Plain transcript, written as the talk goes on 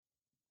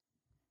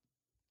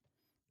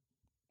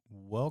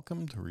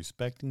Welcome to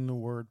Respecting the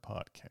Word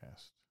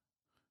podcast,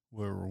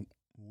 where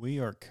we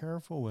are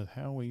careful with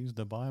how we use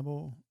the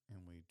Bible and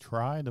we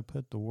try to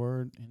put the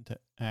Word into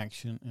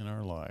action in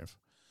our life.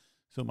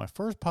 So, my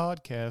first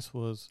podcast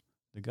was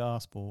the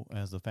gospel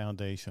as the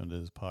foundation of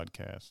this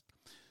podcast.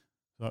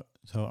 So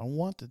I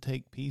want to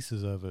take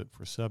pieces of it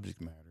for subject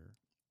matter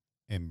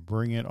and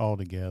bring it all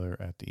together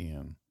at the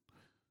end.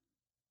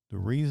 The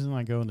reason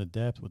I go into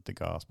depth with the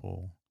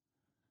gospel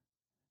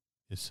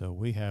is so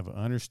we have an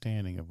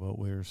understanding of what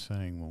we're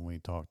saying when we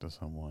talk to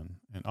someone.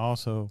 And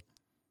also,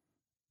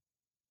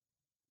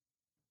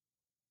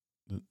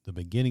 the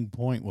beginning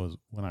point was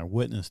when I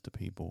witnessed to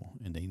people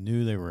and they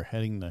knew they were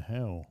heading to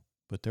hell,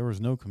 but there was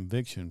no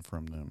conviction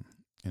from them.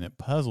 And it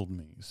puzzled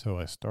me. So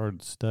I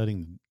started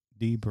studying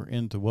deeper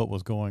into what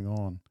was going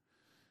on.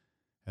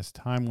 As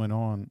time went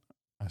on,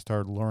 I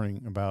started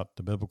learning about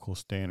the biblical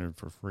standard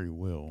for free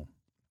will.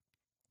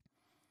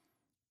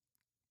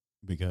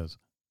 Because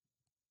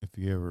if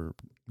you ever,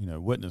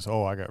 witness,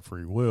 I got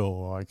free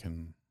will, I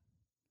can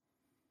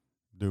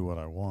do what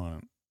I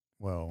want.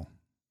 Well,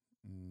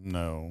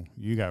 no,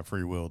 you got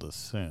free will to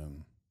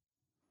sin.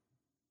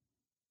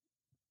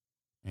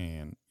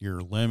 And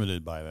you're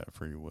limited by that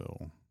free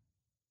will.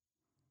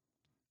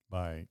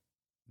 By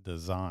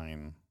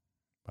design,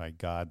 by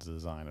God's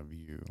design of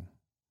you.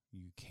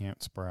 You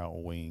can't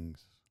sprout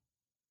wings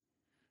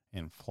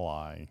and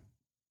fly.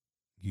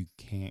 You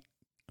can't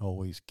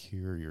always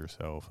cure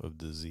yourself of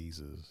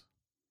diseases.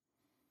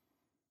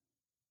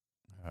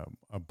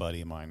 A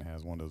buddy of mine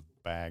has one of those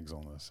bags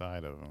on the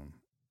side of him,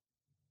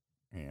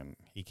 and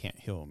he can't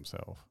heal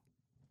himself.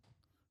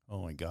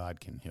 Only God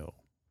can heal.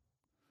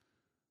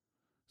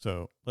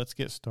 So let's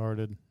get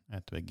started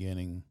at the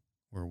beginning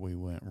where we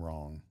went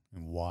wrong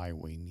and why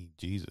we need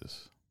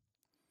Jesus.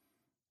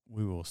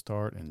 We will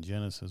start in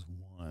Genesis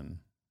 1,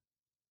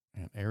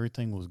 and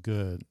everything was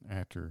good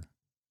after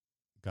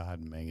God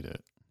made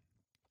it.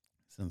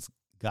 Since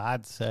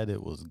God said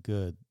it was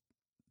good,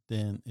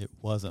 then it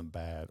wasn't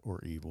bad or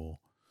evil.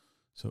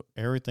 So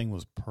everything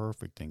was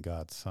perfect in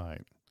God's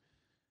sight.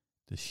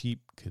 The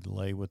sheep could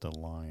lay with the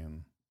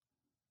lion.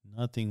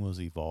 Nothing was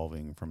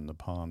evolving from the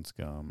pond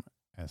scum,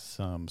 as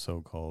some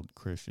so-called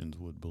Christians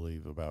would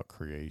believe about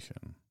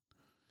creation.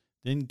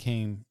 Then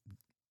came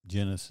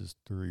Genesis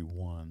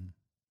 3:1.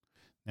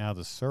 Now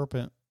the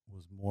serpent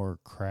was more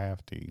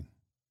crafty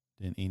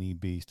than any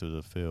beast of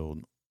the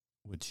field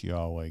which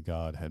Yahweh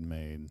God had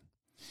made.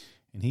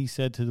 And he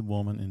said to the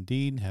woman,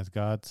 Indeed, has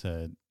God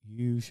said,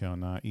 You shall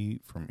not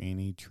eat from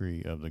any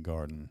tree of the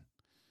garden.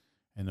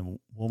 And the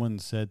woman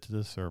said to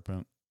the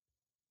serpent,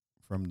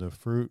 From the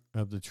fruit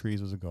of the trees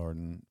of the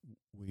garden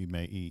we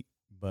may eat,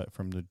 but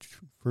from the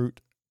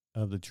fruit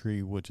of the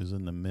tree which is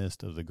in the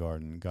midst of the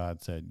garden,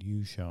 God said,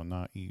 You shall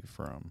not eat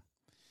from.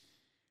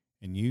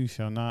 And you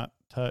shall not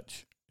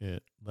touch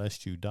it,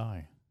 lest you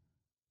die.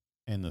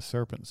 And the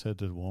serpent said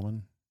to the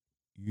woman,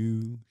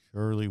 You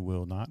surely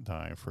will not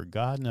die, for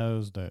God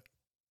knows that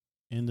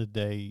in the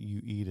day you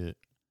eat it,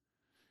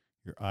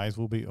 your eyes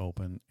will be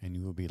opened, and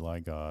you will be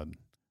like God,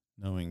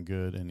 knowing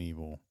good and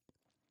evil.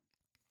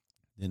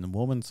 Then the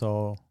woman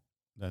saw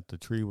that the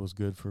tree was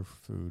good for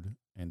food,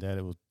 and that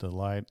it was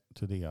delight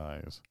to the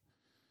eyes,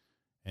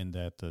 and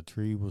that the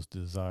tree was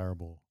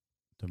desirable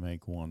to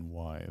make one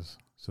wise.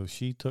 So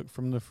she took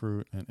from the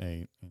fruit and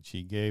ate, and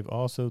she gave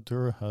also to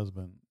her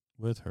husband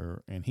with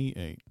her, and he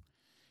ate.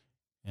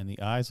 And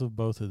the eyes of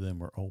both of them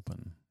were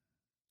open,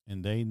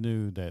 and they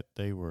knew that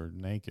they were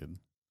naked.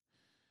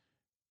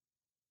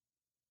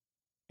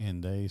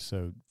 And they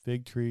sewed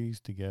fig leaves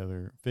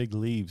together,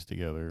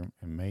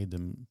 and made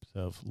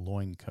themselves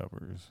loin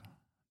covers.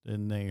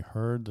 Then they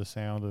heard the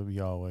sound of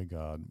Yahweh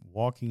God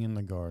walking in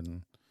the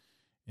garden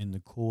in the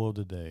cool of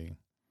the day.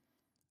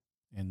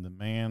 And the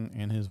man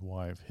and his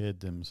wife hid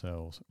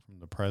themselves from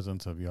the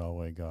presence of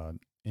Yahweh God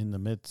in the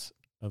midst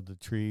of the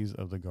trees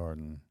of the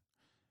garden.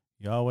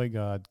 Yahweh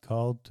God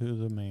called to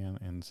the man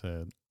and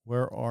said,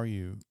 Where are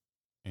you?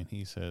 And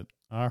he said,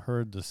 I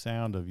heard the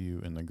sound of you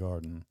in the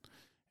garden,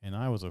 and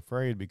I was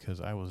afraid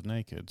because I was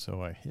naked,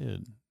 so I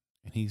hid.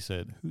 And he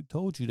said, Who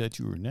told you that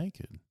you were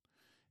naked?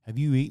 Have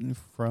you eaten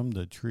from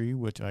the tree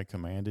which I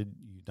commanded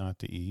you not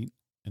to eat?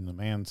 And the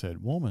man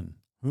said, Woman,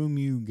 whom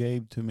you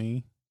gave to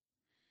me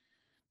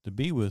to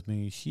be with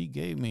me, she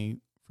gave me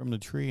from the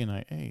tree, and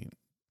I ate.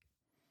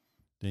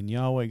 Then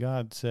Yahweh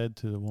God said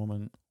to the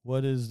woman,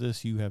 What is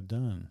this you have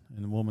done?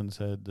 And the woman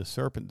said, The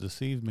serpent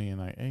deceived me, and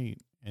I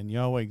ate. And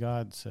Yahweh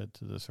God said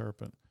to the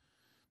serpent,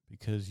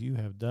 Because you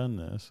have done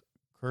this,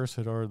 cursed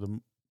are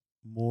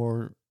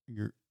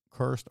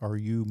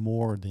you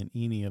more than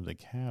any of the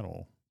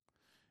cattle,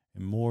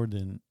 and more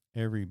than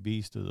every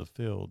beast of the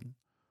field.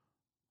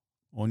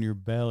 On your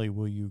belly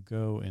will you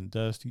go, and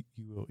dust you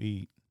will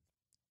eat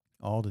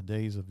all the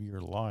days of your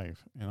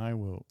life, and I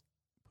will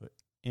put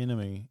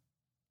enemy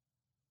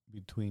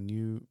between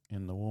you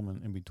and the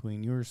woman, and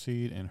between your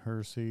seed and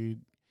her seed.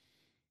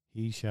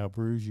 He shall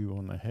bruise you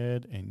on the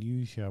head, and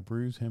you shall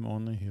bruise him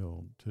on the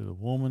heel. To the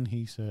woman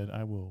he said,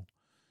 I will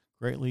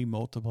greatly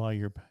multiply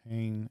your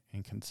pain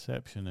and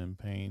conception in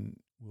pain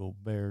will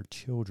bear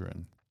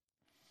children.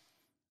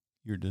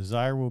 Your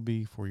desire will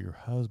be for your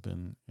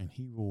husband, and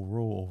he will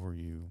rule over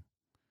you.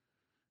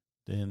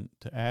 Then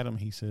to Adam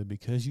he said,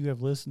 because you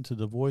have listened to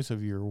the voice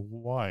of your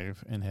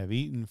wife and have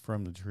eaten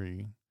from the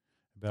tree,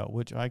 about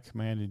which I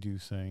commanded you,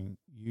 saying,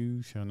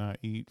 you shall not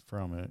eat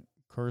from it.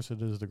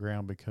 Cursed is the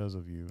ground because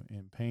of you.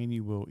 In pain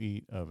you will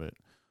eat of it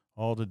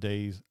all the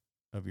days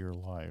of your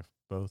life.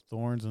 Both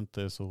thorns and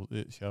thistles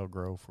it shall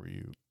grow for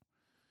you,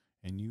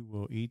 and you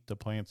will eat the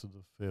plants of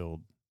the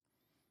field.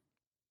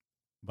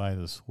 By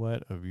the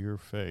sweat of your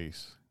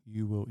face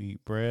you will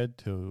eat bread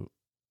till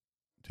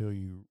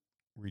you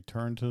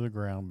return to the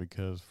ground,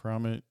 because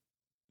from it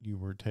you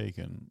were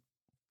taken.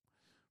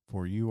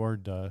 For you are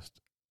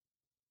dust,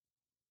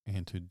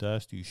 and to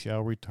dust you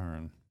shall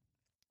return.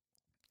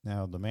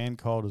 Now the man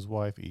called his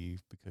wife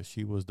Eve, because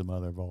she was the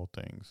mother of all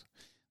things.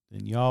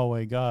 Then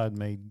Yahweh God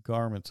made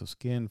garments of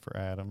skin for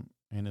Adam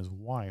and his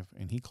wife,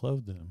 and he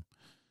clothed them.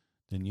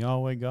 Then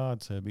Yahweh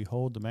God said,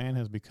 behold, the man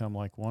has become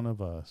like one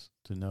of us,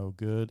 to know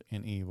good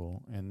and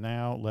evil. And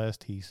now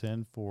lest he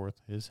send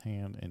forth his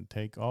hand and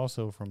take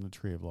also from the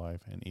tree of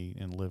life and eat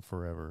and live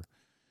forever.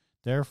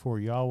 Therefore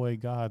Yahweh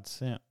God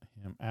sent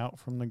him out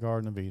from the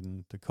Garden of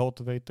Eden to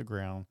cultivate the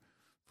ground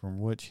from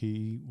which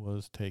he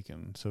was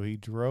taken. So he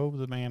drove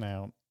the man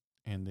out,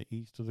 and the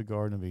east of the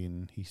Garden of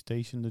Eden he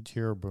stationed the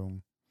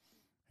cherubim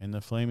and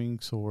the flaming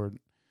sword,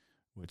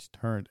 which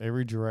turned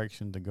every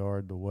direction to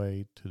guard the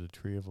way to the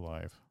tree of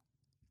life.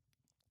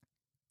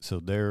 So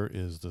there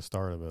is the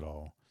start of it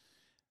all.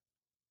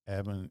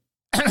 Adam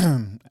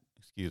and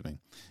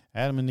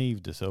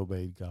Eve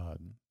disobeyed God.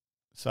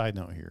 Side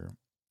note here.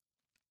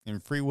 In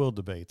free will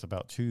debates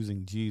about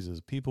choosing Jesus,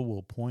 people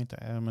will point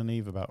to Adam and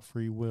Eve about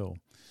free will.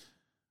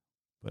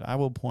 But I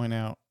will point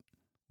out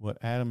what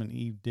Adam and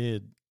Eve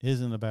did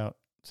isn't about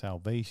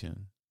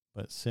salvation,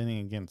 but sinning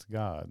against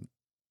God.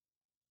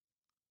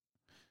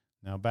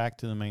 Now back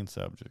to the main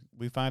subject.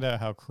 We find out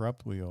how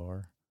corrupt we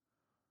are,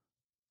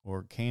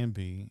 or can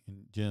be,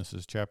 in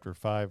Genesis chapter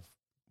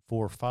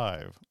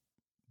 4:5.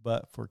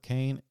 But for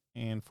Cain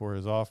and for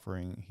his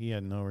offering, he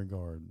had no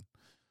regard.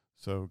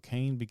 So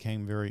Cain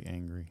became very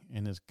angry,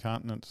 and his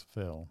countenance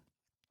fell.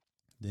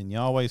 Then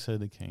Yahweh said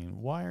to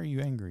Cain, why are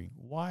you angry?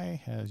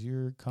 Why has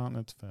your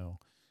countenance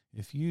fell?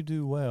 If you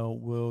do well,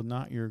 will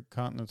not your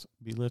countenance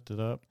be lifted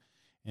up?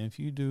 And if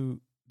you do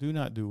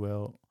not do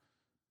well,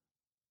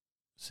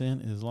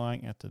 sin is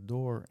lying at the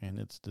door, and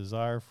its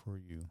desire for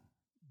you,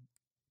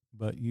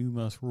 but you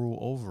must rule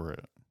over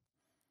it.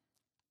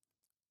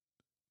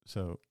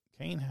 So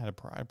Cain had a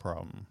pride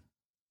problem.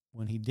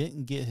 When he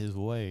didn't get his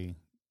way,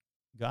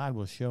 God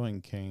was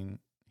showing Cain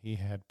he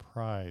had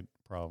pride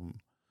problem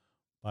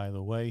by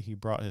the way he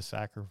brought his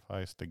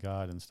sacrifice to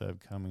God instead of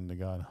coming to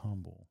God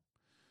humble.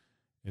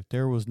 If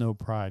there was no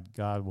pride,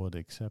 God would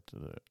have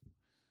accepted it.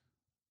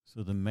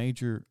 So the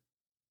major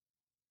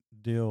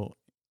deal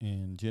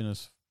in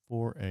Genesis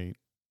 4:8,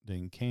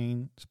 then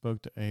Cain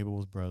spoke to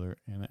Abel's brother,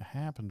 and it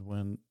happened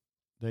when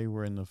they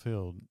were in the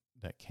field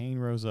that Cain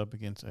rose up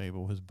against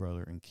Abel, his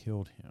brother, and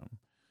killed him.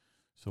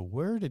 So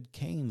where did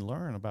Cain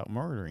learn about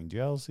murdering,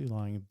 jealousy,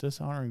 lying,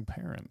 dishonoring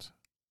parents?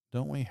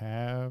 Don't we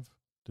have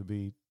to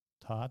be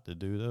taught to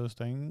do those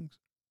things?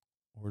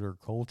 Or their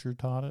culture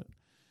taught it?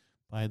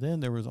 By then,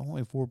 there was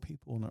only 4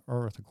 people on the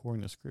earth,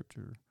 according to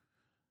Scripture.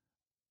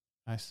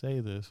 I say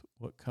this,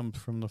 what comes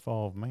from the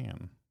fall of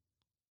man.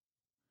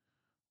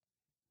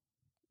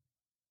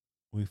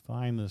 We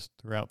find this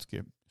throughout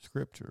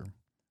Scripture.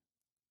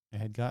 It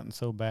had gotten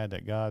so bad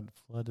that God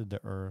flooded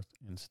the earth,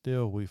 and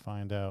still we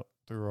find out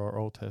through our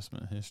Old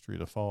Testament history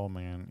the fall of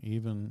man,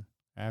 even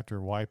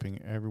after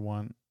wiping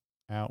everyone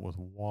out with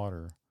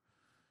water,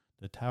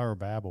 the Tower of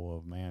Babel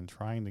of man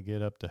trying to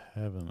get up to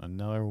heaven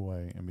another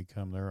way and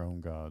become their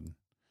own God.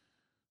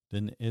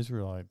 Then the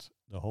Israelites,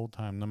 the whole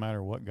time, no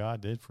matter what God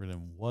did for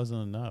them,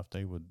 wasn't enough.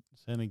 They would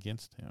sin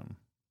against him.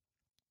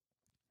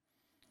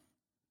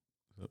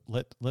 So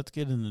let's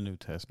get in the New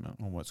Testament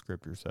on what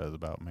Scripture says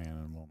about man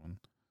and woman.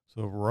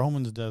 So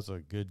Romans does a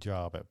good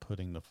job at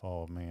putting the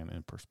fall of man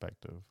in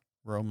perspective.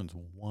 Romans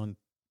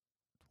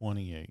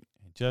 1:28.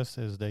 And just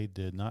as they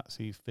did not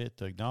see fit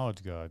to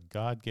acknowledge God,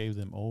 God gave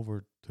them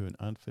over to an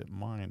unfit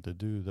mind to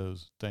do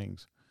those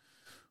things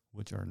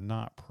which are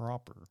not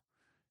proper,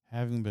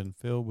 having been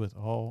filled with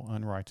all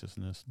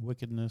unrighteousness,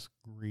 wickedness,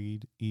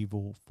 greed,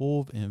 evil,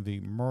 full of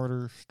envy,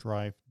 murder,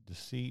 strife,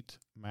 deceit,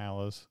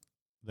 malice.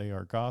 They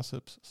are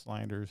gossips,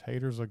 slanderers,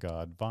 haters of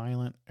God,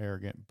 violent,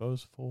 arrogant,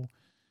 boastful,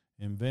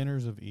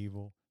 inventors of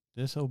evil,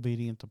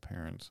 disobedient to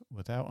parents,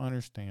 without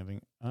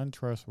understanding,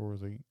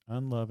 untrustworthy,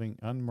 unloving,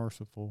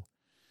 unmerciful.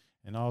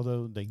 And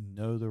although they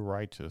know the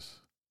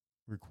righteous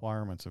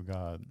requirements of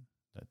God,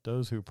 that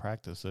those who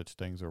practice such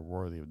things are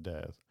worthy of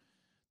death,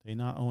 they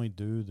not only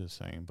do the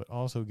same, but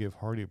also give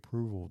hearty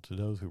approval to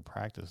those who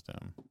practice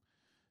them.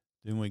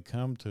 Then we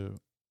come to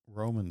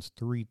Romans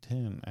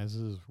 3:10, as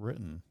it is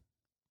written,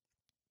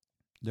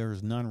 there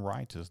is none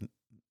righteous,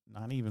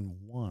 not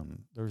even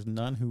one. There's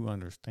none who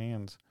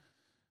understands.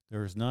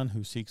 There is none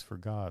who seeks for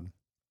God.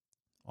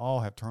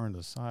 All have turned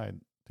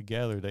aside.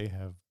 Together they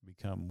have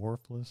become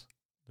worthless.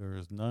 There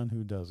is none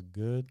who does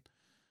good.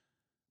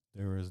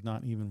 There is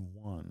not even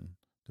one.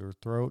 Their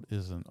throat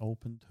is an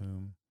open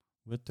tomb.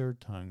 With their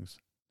tongues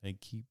they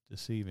keep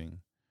deceiving.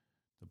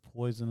 The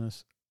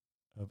poisonous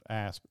of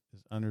asp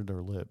is under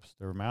their lips.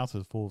 Their mouth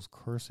is full of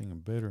cursing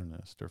and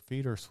bitterness. Their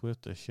feet are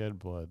swift to shed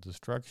blood.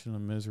 Destruction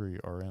and misery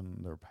are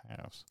in their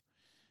paths.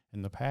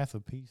 In the path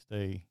of peace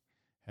they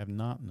have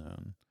not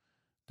known.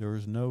 There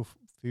is no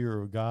fear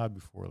of God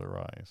before their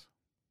eyes.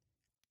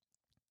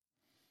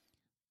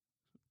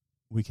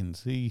 We can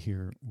see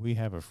here we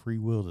have a free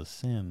will to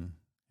sin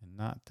and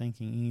not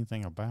thinking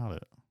anything about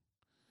it.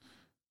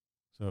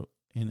 So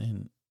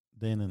then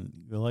in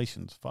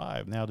Galatians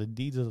 5, now the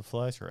deeds of the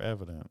flesh are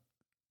evident,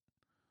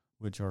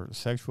 which are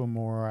sexual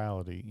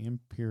immorality,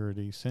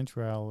 impurity,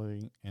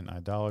 sensuality, and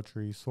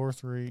idolatry,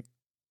 sorcery,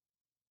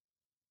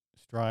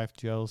 strife,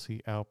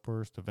 jealousy,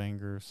 outburst of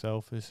anger,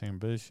 selfish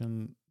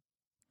ambition,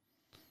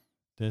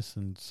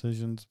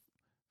 dissensions,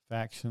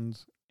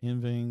 factions,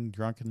 envying,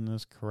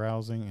 drunkenness,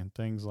 carousing, and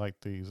things like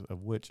these,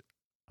 of which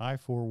I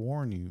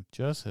forewarn you,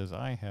 just as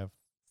I have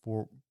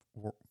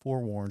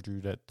forewarned you,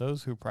 that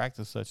those who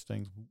practice such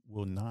things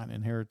will not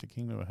inherit the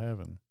kingdom of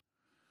heaven.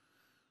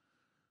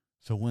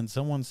 So when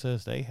someone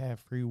says they have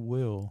free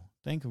will,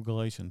 think of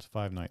Galatians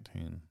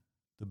 5:19.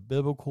 The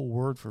biblical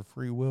word for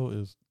free will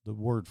is the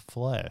word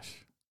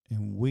flesh,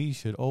 and we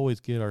should always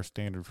get our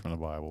standard from the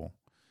Bible.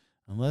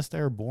 Unless they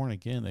are born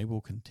again, they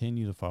will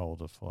continue to follow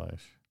the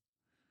flesh.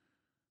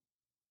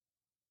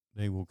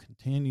 They will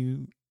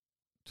continue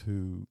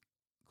to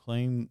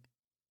claim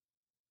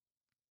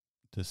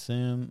to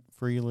sin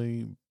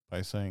freely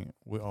by saying,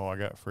 "Oh, I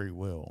got free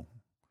will."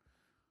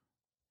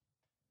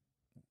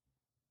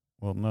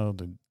 Well, no,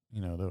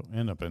 they'll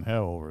end up in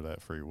hell over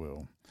that free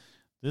will.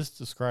 This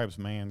describes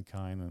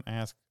mankind, and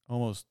ask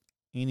almost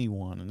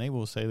anyone, and they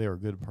will say they're a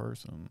good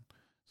person.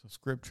 So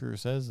Scripture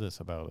says this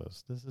about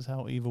us. This is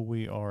how evil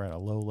we are at a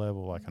low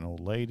level, like an old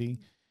lady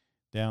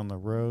down the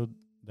road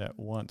that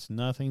wants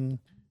nothing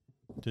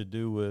to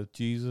do with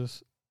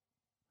Jesus,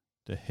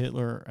 to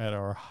Hitler at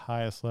our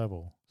highest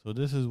level. So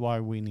this is why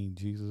we need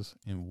Jesus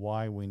and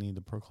why we need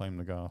to proclaim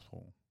the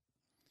gospel.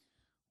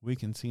 We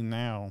can see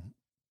now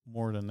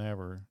more than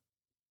ever.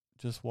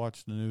 Just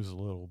watch the news a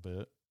little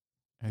bit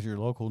as your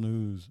local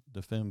news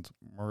defends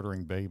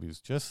murdering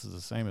babies, just as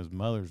the same as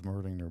mothers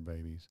murdering their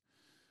babies.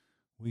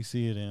 We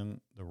see it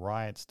in the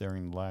riots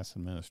during the last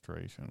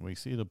administration. We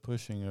see the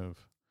pushing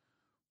of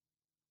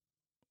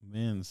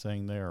men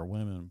saying they are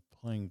women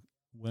playing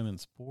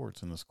women's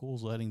sports, and the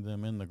schools letting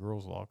them in the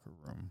girls' locker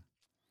room.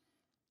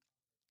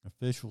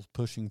 Officials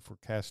pushing for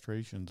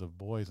castrations of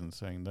boys and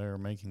saying they are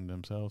making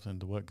themselves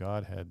into what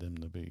God had them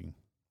to be.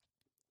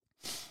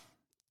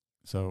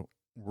 So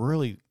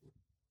really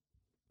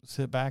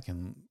sit back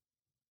and,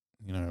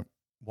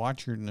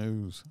 watch your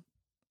news.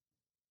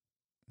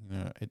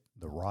 The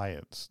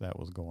riots that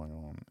was going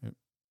on.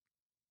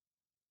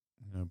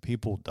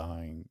 People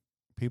dying,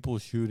 people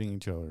shooting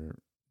each other,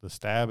 the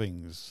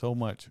stabbings, so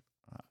much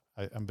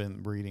I've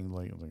been reading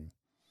lately.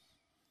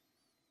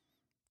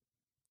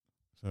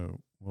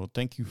 So, well,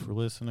 thank you for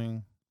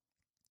listening,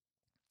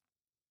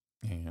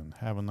 and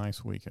have a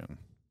nice weekend.